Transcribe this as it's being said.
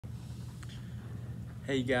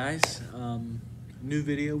Hey guys, new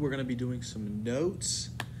video. We're going to be doing some notes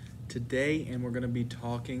today, and we're going to be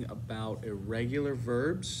talking about irregular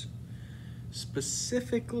verbs,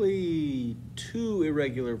 specifically two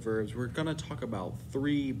irregular verbs. We're going to talk about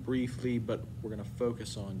three briefly, but we're going to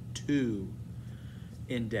focus on two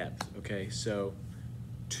in depth. Okay, so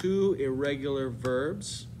two irregular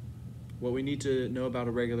verbs. What we need to know about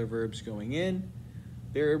irregular verbs going in: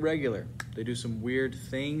 they're irregular. They do some weird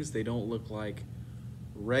things. They don't look like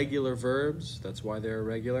regular verbs. That's why they're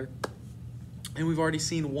irregular. And we've already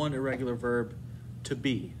seen one irregular verb, to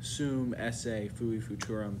be: sum, esse, fui,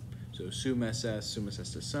 futurum. So sum esse, sumus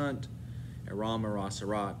est sunt, eram, eras,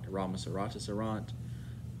 erat, eramus, eratus, erant,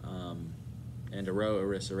 and ero,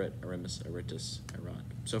 eris, erit, erimus, eritus, erant.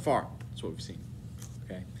 So far, that's what we've seen.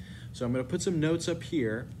 Okay, so I'm going to put some notes up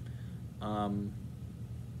here.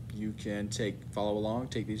 You can follow along,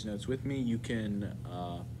 take these notes with me. You can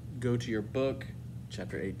go to your book,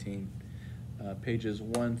 chapter 18, pages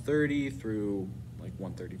 130 through like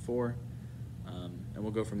 134, and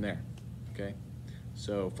we'll go from there, okay?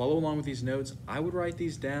 So follow along with these notes. I would write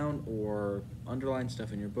these down or underline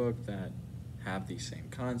stuff in your book that have these same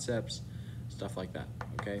concepts, stuff like that,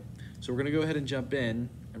 okay? So we're gonna go ahead and jump in,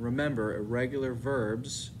 and remember, irregular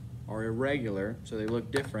verbs are irregular, so they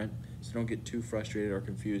look different, so don't get too frustrated or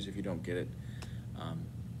confused if you don't get it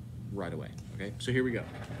right away, okay? So here we go.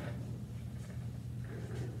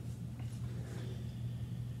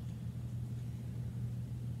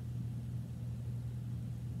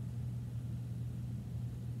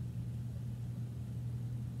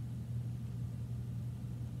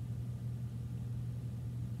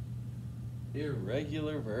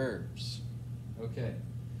 Irregular verbs. Okay,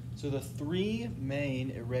 so the three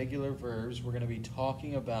main irregular verbs we're going to be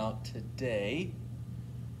talking about today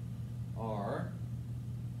are,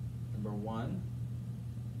 number one,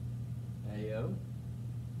 ao,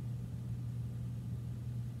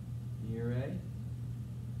 ire,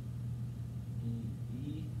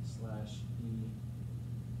 e/e,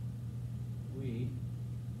 we,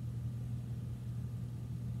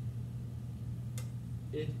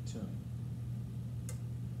 itum.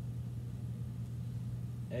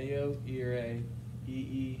 Ao, ire,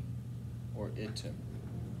 ee, or itum.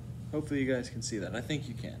 Hopefully you guys can see that. I think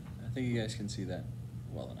you can. I think you guys can see that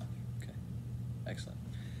well enough. Okay, excellent.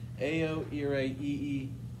 Ao, ire, ee,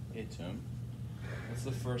 itum. That's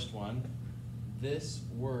the first one. This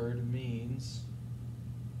word means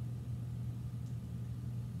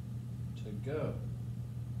to go.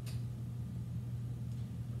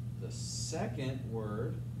 The second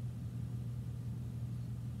word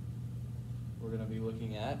we're going to be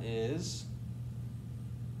looking at is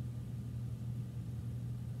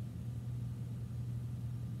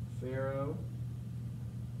fero,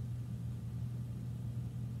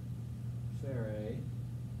 fere,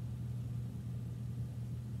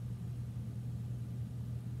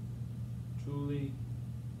 tuli,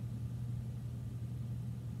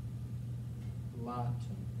 latum.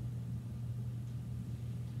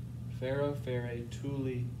 Fero, fere,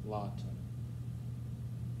 tuli, latum.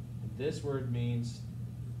 This word means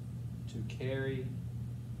to carry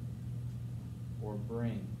or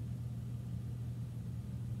bring.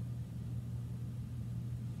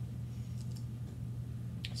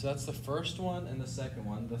 So that's the first one and the second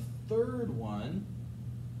one. The third one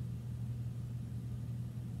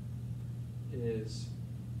is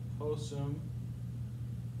possum,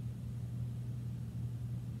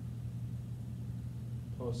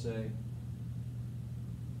 posse,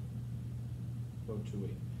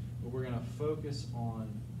 potui. But we're going to focus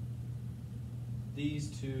on these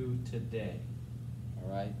two today, all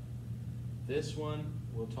right? This one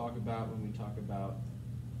we'll talk about when we talk about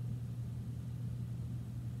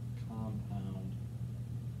compound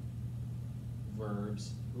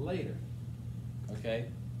verbs later,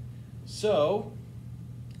 okay? So,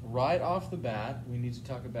 right off the bat, we need to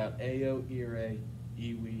talk about ao, ire,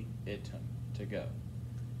 iwi, itum, to go.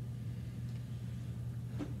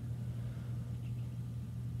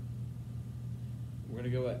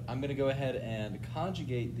 I'm going to go ahead and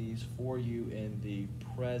conjugate these for you in the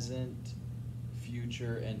present,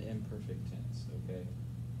 future, and imperfect tense, okay?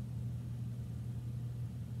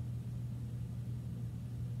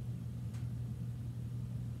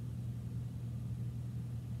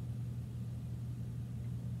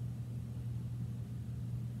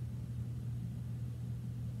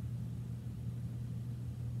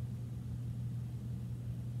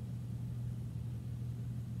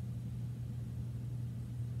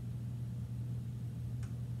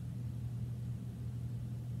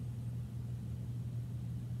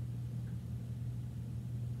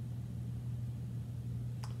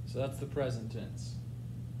 So that's the present tense.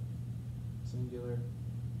 singular,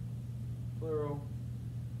 plural,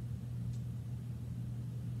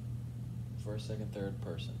 first, second, third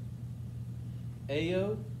person.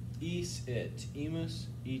 Eo, is, it, imus,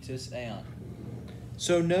 itis, eon.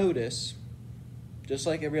 So notice, just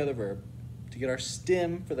like every other verb, to get our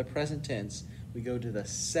stem for the present tense, we go to the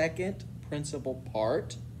second principal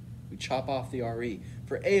part. We chop off the re.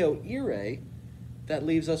 For eo, ire, that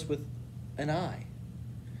leaves us with an I.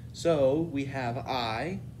 So we have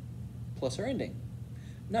I plus our ending.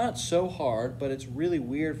 Not so hard, but it's really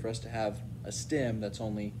weird for us to have a stem that's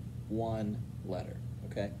only one letter,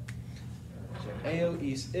 okay? So eo,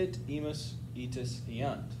 is, it, imus, itis,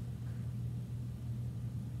 eont.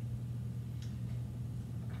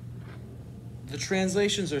 The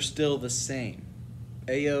translations are still the same.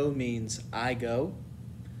 Eo means I go.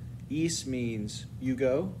 Is means you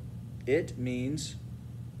go. It means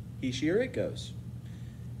he, she, or it goes.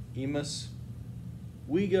 Imus,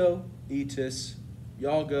 we go. Itis,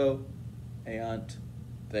 y'all go. Eont,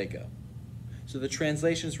 they go. So the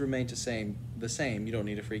translations remain the same. You don't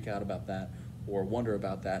need to freak out about that or wonder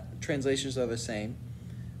about that. The translations are the same.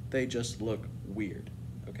 They just look weird,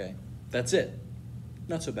 okay? That's it.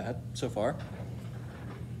 Not so bad so far.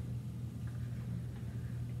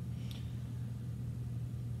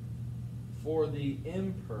 For the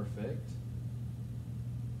imperfect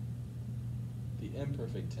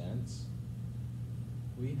tense,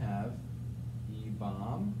 we have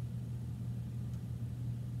ebom,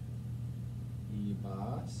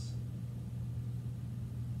 ebas,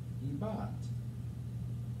 ebat,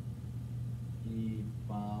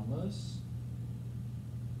 ebamus,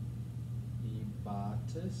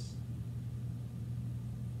 ebatis,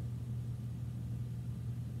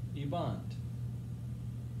 ebont.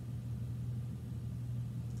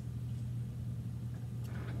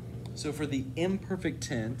 So for the imperfect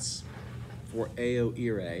tense, for eo,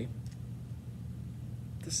 ire,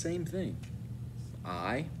 the same thing.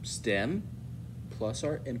 I, stem, plus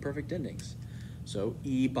our imperfect endings. So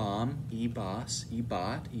ebom, ebas,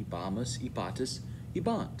 ebat, ebamus, ebatis,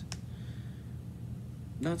 ebont.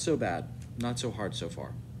 Not so bad, not so hard so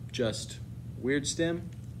far. Just weird stem,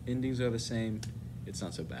 endings are the same, it's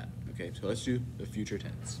not so bad. Okay, so let's do the future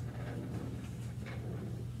tense.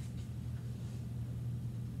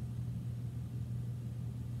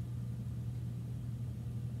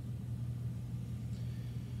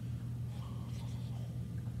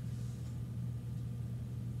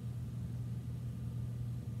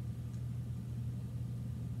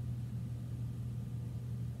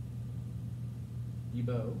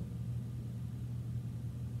 Ebo,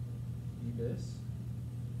 ebis,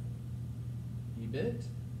 ebit,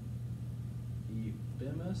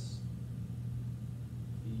 ebimus,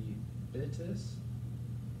 ebitis,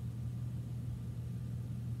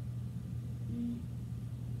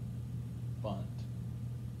 ebunt.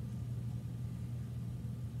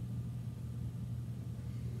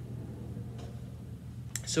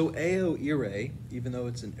 So eo, ire, even though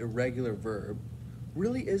it's an irregular verb,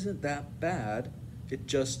 really isn't that bad. It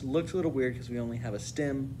just looks a little weird because we only have a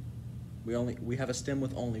stem. We have a stem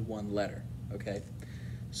with only one letter, okay?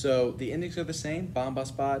 So the endings are the same, bom, bas,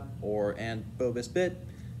 bot, or and, bo, bis, bit.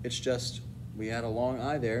 It's just we had a long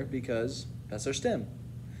I there because that's our stem.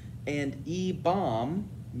 And e-bom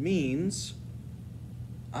means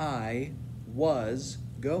I was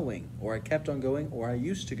going, or I kept on going, or I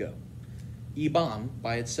used to go. E-bom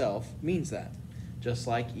by itself means that. Just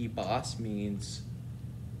like e-bos means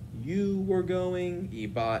you were going,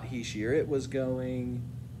 ebat, he, she, or it was going,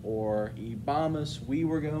 or ebamus, we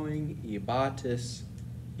were going, ebatis,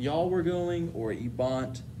 y'all were going, or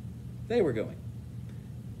ebont, they were going.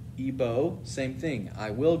 Ebo, same thing,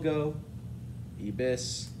 I will go,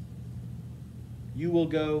 ebis, you will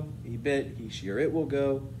go, ebit, he, she, or it will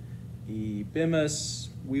go, ebimus,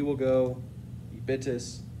 we will go,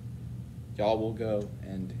 ebitis, y'all will go,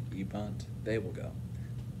 and ebont, they will go.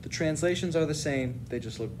 The translations are the same, they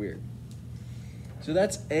just look weird. So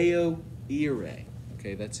that's eo, ire.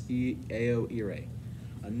 Okay, that's eo, ire.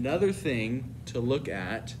 Another thing to look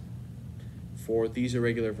at for these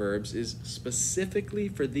irregular verbs is specifically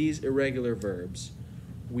for these irregular verbs,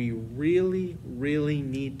 we really, really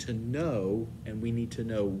need to know, and we need to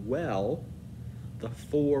know well, the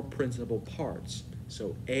four principal parts.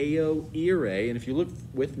 So eo, ire, and if you look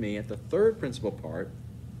with me at the third principal part,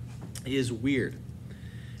 is weird.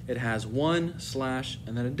 It has one slash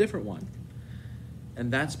and then a different one.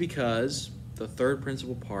 And that's because the third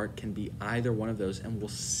principal part can be either one of those, and we'll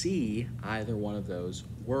see either one of those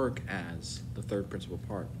work as the third principal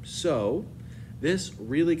part. So this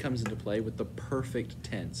really comes into play with the perfect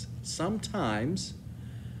tense. Sometimes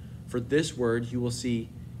for this word you will see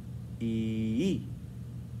E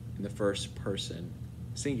in the first person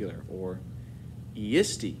singular, or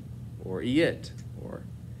iisti, or iit, or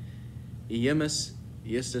iemus,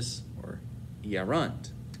 iistus, or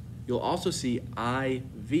ierunt. You'll also see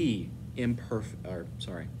IV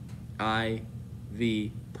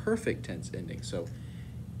perfect tense ending. So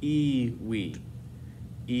iwi,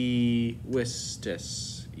 iwistus,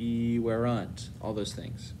 iwerunt, all those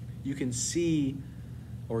things. You can see,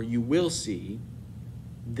 or you will see,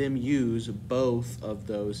 them use both of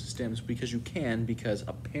those stems because you can, because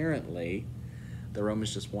apparently the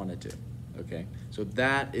Romans just wanted to, okay? So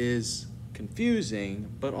that is confusing,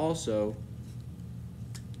 but also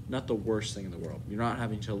not the worst thing in the world. You're not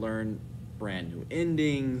having to learn brand new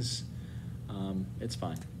endings. It's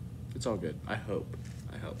fine. It's all good. I hope.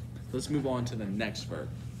 Let's move on to the next verb.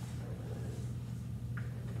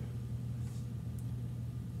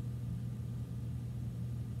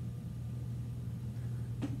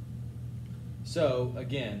 So,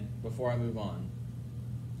 again, before I move on,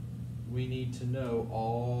 we need to know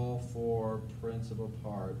all four principal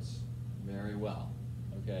parts very well,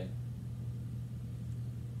 okay?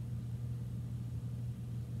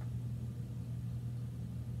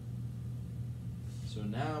 So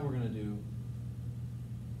now we're going to do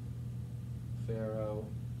fero,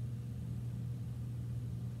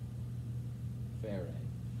 fere.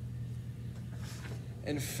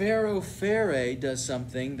 And fero, fere does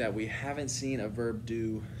something that we haven't seen a verb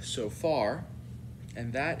do so far,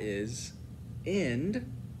 and that is end,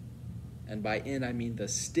 and by end I mean the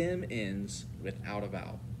stem ends without a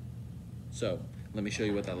vowel. So let me show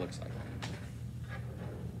you what that looks like.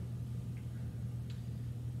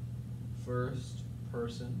 First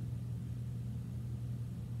person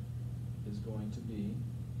is going to be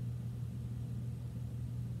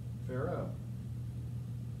fero.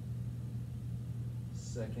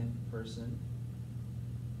 Second person,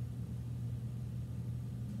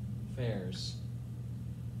 fares.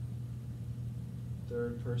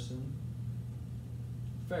 Third person,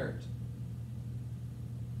 ferret.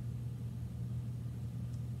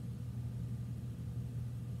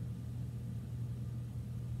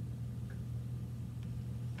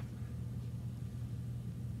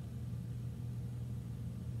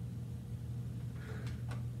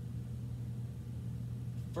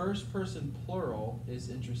 First person plural is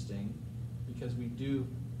interesting because we do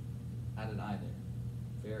add an I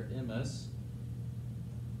there. Ferimus,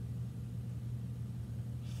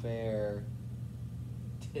 fertis,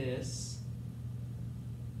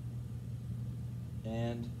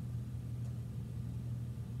 and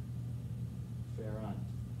ferunt.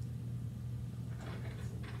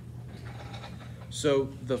 So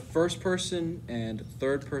the first person and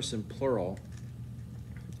third person plural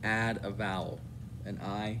add a vowel, an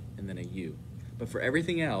I and then a U. But for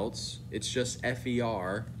everything else, it's just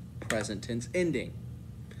FER, present tense ending,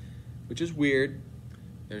 which is weird.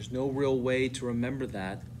 There's no real way to remember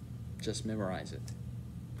that. Just memorize it.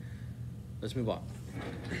 Let's move on.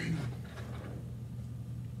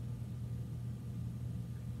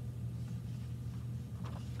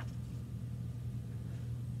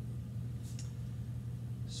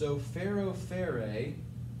 So fero, fere,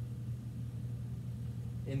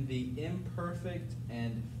 in the imperfect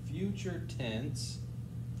and future tense,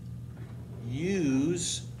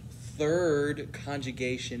 use third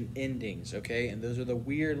conjugation endings, okay? And those are the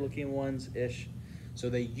weird looking ones-ish. So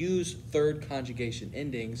they use third conjugation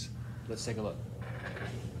endings. Let's take a look.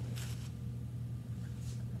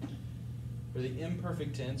 For the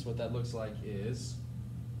imperfect tense, what that looks like is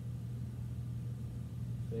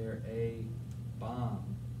fare a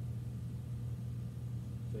bomb,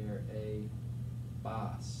 fare a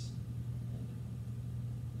bas, and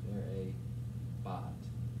fare a bot,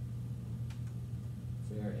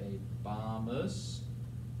 fare a bombus,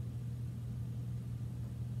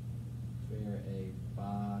 fare a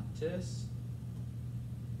botis,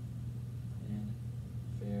 and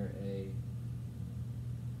fare a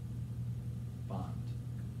bont.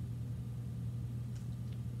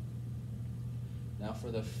 Now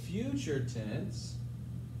for the future tense,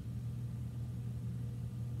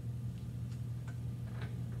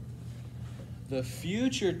 the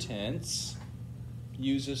future tense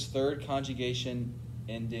uses third conjugation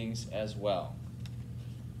endings as well.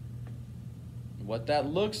 What that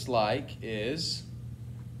looks like is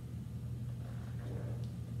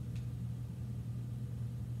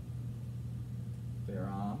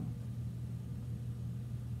feram,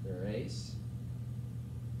 feres,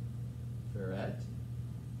 feret,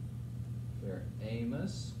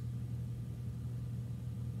 feramus,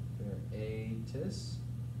 feratis,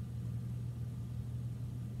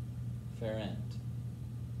 ferent.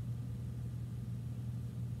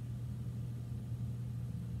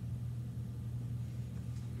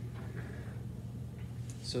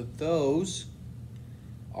 So those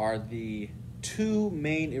are the two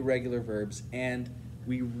main irregular verbs, and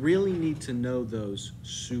we really need to know those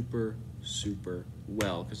super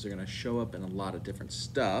well because they're going to show up in a lot of different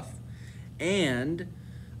stuff, and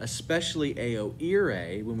especially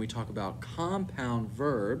ire when we talk about compound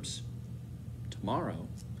verbs tomorrow.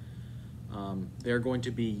 They're going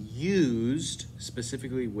to be used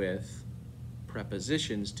specifically with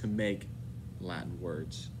prepositions to make Latin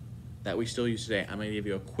words that we still use today. I'm going to give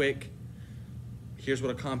you a quick, here's what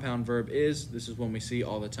a compound verb is. This is one we see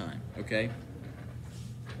all the time, okay?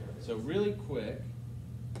 So really quick,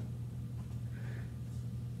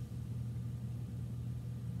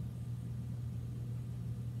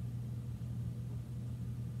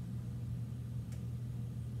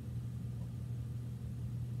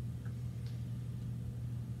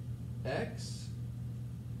 X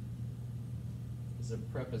is a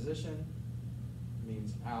preposition,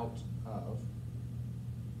 means out of.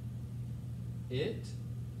 It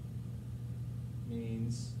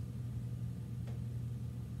means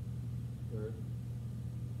verb.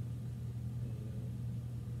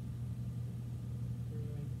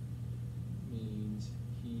 Means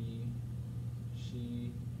he,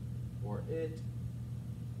 she, or it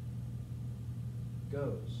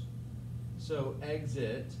goes. So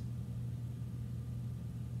exit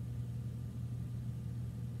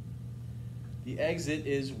the exit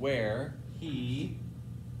is where he,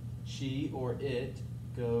 she, or it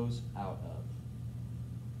goes out of.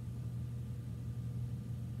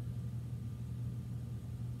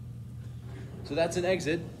 So that's an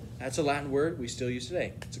exit. That's a Latin word we still use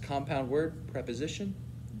today. It's a compound word, preposition,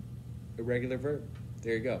 irregular verb.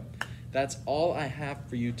 There you go. That's all I have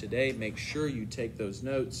for you today. Make sure you take those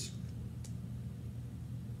notes.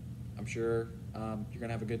 I'm sure you're going to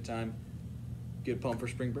have a good time. Get pumped for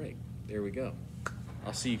spring break. There we go.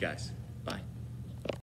 I'll see you guys. Bye.